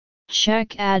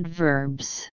Check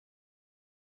adverbs.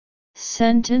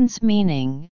 Sentence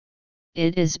meaning: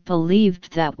 it is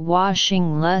believed that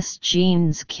washing less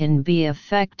jeans can be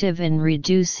effective in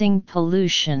reducing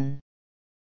pollution.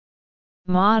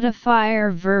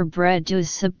 Modifier verb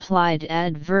reduce applied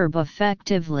adverb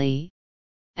effectively,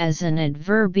 as an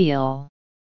adverbial.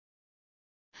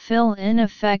 Fill in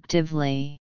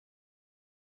effectively.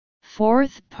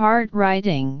 Fourth part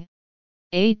writing,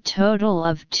 a total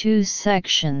of 2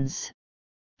 sections.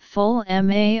 Full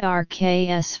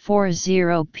marks 40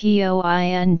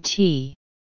 point.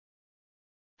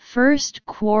 First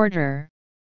quarter,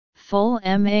 full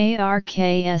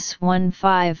marks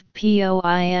 15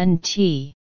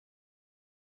 point.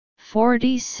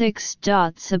 46.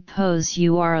 Suppose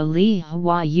you are Lee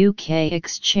Hwa UK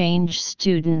exchange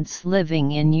students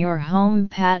living in your home.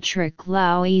 Patrick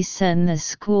Louis in the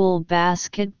school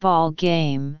basketball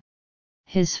game.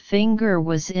 His finger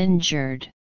was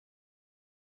injured.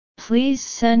 Please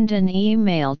send an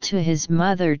email to his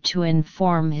mother to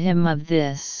inform him of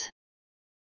this.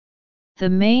 The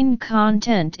main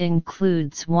content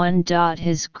includes 1.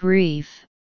 His grief,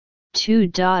 2.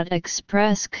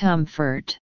 Express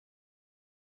comfort.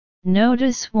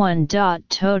 Notice 1.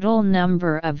 Total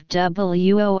number of words 80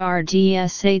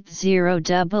 word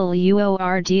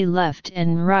left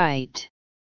and right.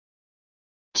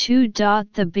 2.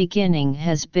 The beginning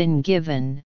has been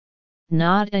given,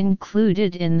 not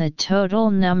included in the total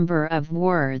number of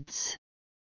words.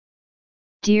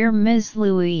 Dear Ms.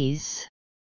 Louise,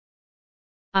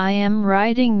 I am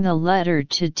writing the letter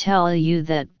to tell you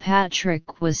that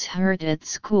Patrick was hurt at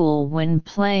school when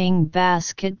playing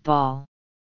basketball.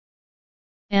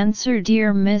 Answer: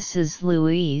 Dear Mrs.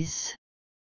 Louise,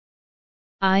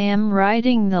 I am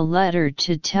writing the letter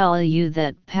to tell you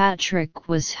that Patrick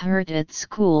was hurt at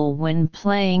school when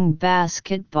playing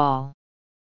basketball.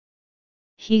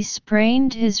 He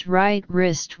sprained his right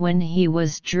wrist when he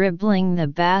was dribbling the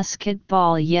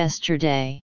basketball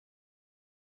yesterday.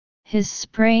 His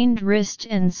sprained wrist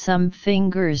and some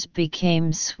fingers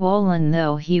became swollen,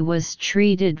 though he was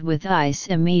treated with ice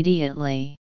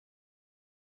immediately.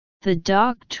 The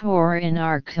doctor in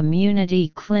our community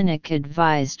clinic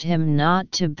advised him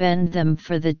not to bend them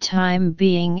for the time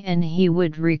being, and he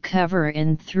would recover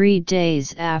in 3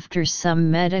 days after some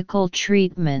medical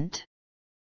treatment.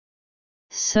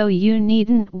 So you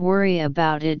needn't worry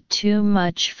about it too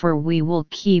much, for we will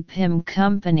keep him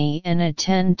company and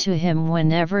attend to him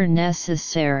whenever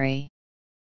necessary.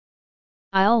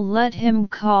 I'll let him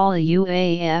call you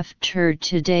after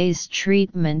today's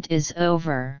treatment is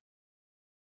over.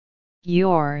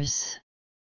 Yours,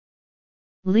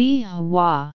 Lee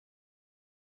Hwa.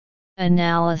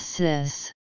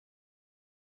 Analysis.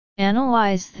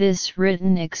 Analyze. This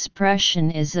written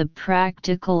expression is a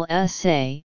practical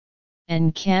essay,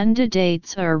 and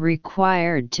candidates are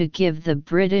required to give the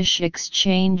British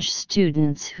exchange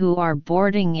students who are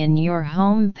boarding in your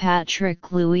home.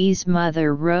 Patrick Louis'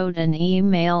 mother wrote an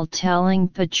email telling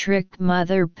Patrick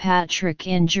mother Patrick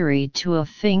injury to a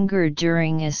finger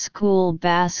during a school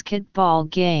basketball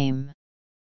game.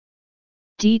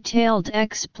 Detailed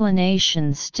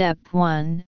explanation. Step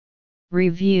 1.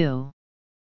 Review.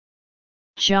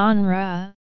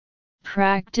 Genre: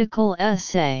 practical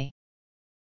essay.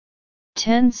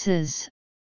 Tenses.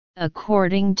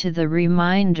 According to the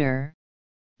reminder,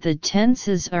 the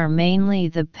tenses are mainly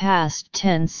the past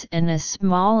tense and a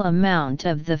small amount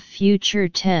of the future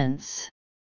tense.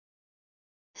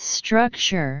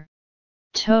 Structure: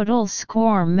 total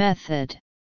score method.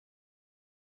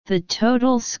 The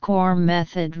total score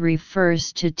method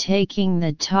refers to taking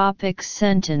the topic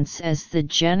sentence as the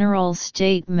general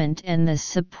statement and the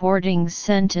supporting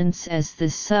sentence as the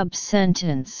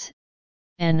sub-sentence,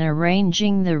 and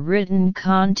arranging the written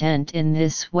content in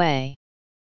this way.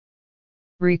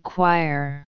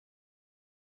 Require: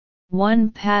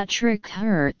 1. Patrick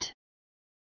hurt.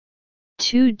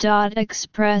 2.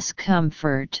 Express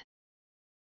comfort.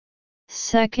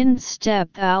 Second step: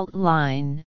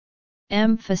 outline,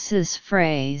 emphasis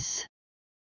phrase.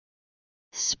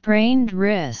 Sprained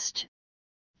wrist.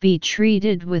 Be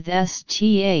treated with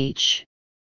STH.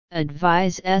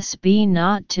 Advise SB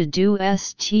not to do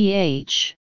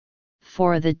STH.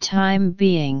 For the time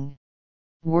being,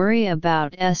 worry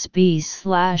about SB/STH.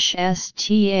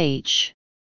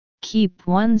 Keep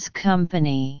one's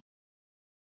company.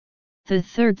 The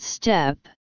third step: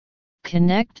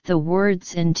 connect the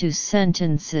words into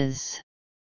sentences.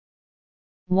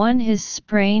 1. His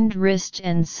sprained wrist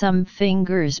and some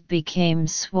fingers became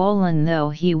swollen, though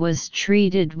he was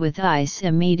treated with ice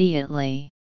immediately.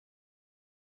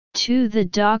 2. The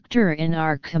doctor in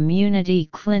our community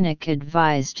clinic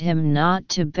advised him not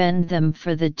to bend them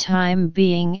for the time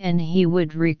being and he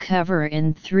would recover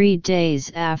in 3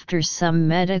 days after some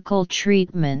medical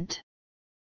treatment.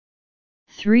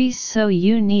 3. So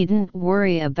you needn't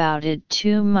worry about it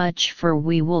too much, for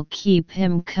we will keep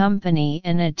him company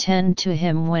and attend to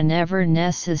him whenever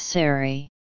necessary.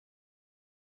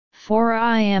 4.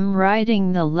 I am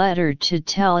writing the letter to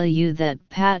tell you that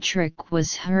Patrick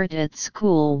was hurt at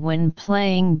school when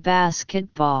playing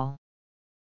basketball.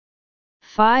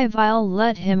 5. I'll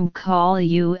let him call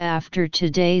you after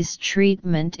today's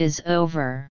treatment is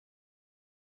over.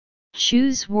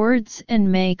 Choose words and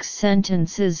make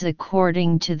sentences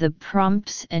according to the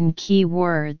prompts and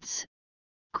keywords.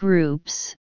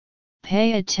 Groups.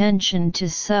 Pay attention to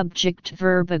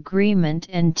subject-verb agreement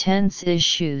and tense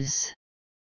issues.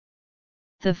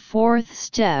 The 4th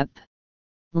step,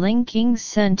 linking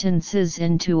sentences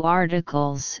into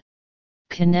articles,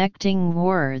 connecting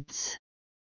words.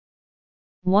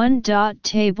 1.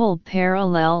 Table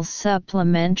parallel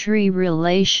supplementary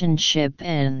relationship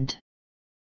and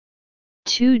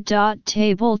 2.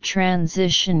 Table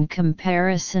transition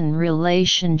comparison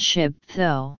relationship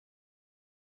though.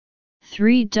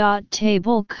 3.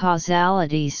 Table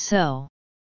causality so.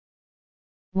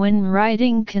 When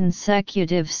writing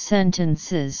consecutive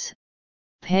sentences,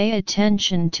 pay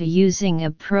attention to using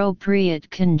appropriate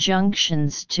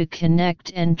conjunctions to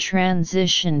connect and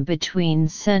transition between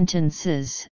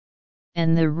sentences,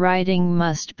 and the writing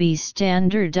must be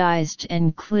standardized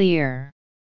and clear.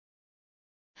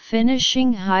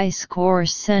 Finishing high score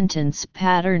sentence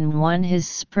pattern 1. His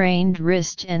sprained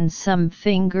wrist and some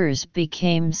fingers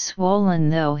became swollen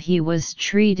though he was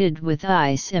treated with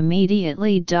ice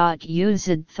immediately.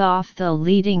 Used though the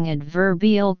leading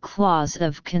adverbial clause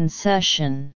of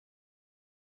concession.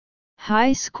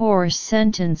 High score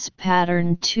sentence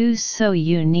pattern 2. So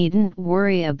you needn't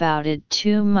worry about it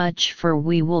too much, for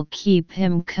we will keep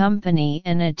him company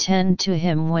and attend to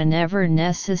him whenever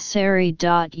necessary.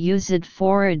 Used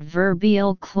for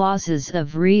adverbial clauses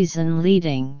of reason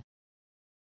leading.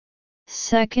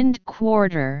 Second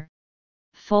quarter,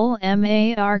 full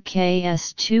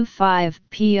marks 25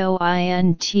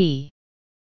 point.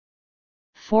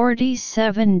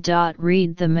 47.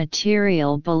 Read the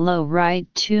material below. Write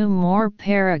 2 more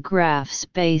paragraphs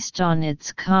based on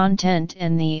its content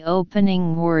and the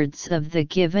opening words of the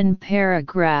given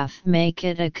paragraph. Make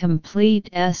it a complete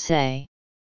essay.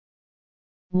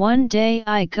 One day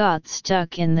I got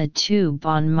stuck in the tube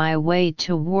on my way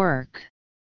to work.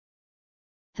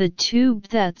 The tube,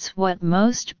 that's what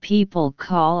most people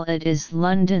call it, is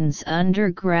London's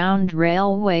underground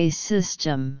railway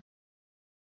system.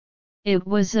 It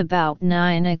was about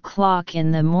 9 o'clock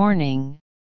in the morning,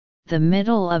 the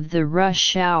middle of the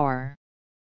rush hour.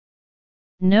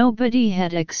 Nobody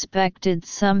had expected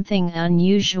something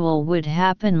unusual would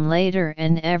happen later,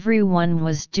 and everyone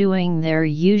was doing their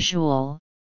usual.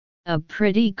 A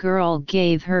pretty girl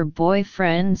gave her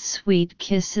boyfriend sweet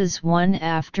kisses one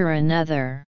after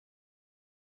another.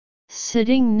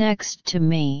 Sitting next to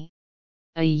me,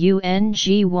 a young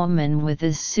woman with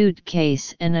a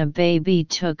suitcase and a baby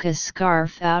took a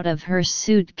scarf out of her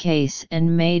suitcase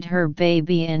and made her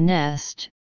baby a nest,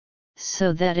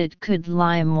 so that it could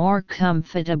lie more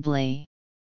comfortably.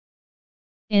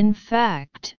 In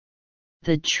fact,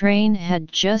 the train had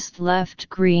just left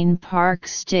Green Park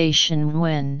Station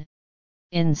when,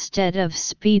 instead of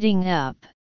speeding up,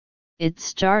 it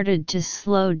started to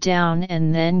slow down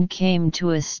and then came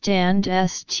to a stand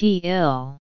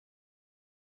still.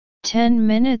 10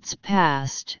 minutes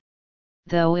passed,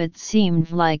 though it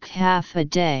seemed like half a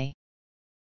day.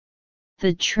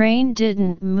 The train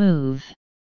didn't move.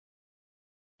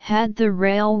 Had the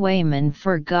railwayman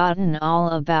forgotten all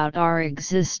about our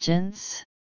existence?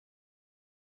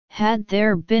 Had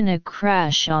there been a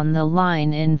crash on the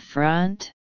line in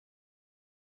front?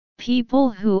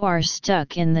 People who are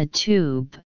stuck in the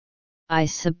tube, I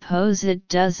suppose it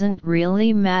doesn't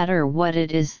really matter what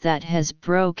it is that has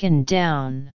broken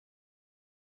down.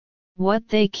 What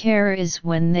they care is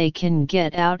when they can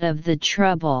get out of the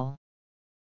trouble.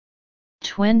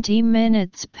 20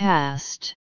 minutes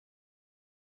passed.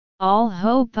 All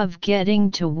hope of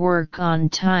getting to work on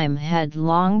time had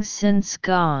long since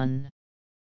gone.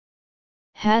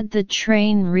 Had the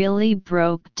train really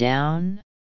broke down?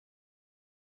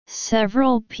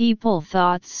 Several people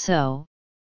thought so,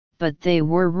 but they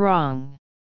were wrong.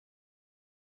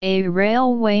 A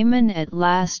railwayman at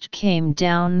last came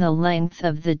down the length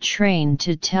of the train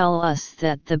to tell us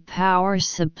that the power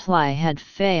supply had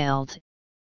failed,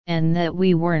 and that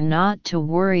we were not to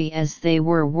worry as they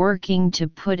were working to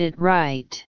put it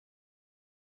right.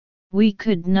 We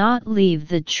could not leave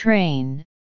the train,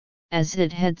 as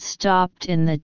it had stopped in the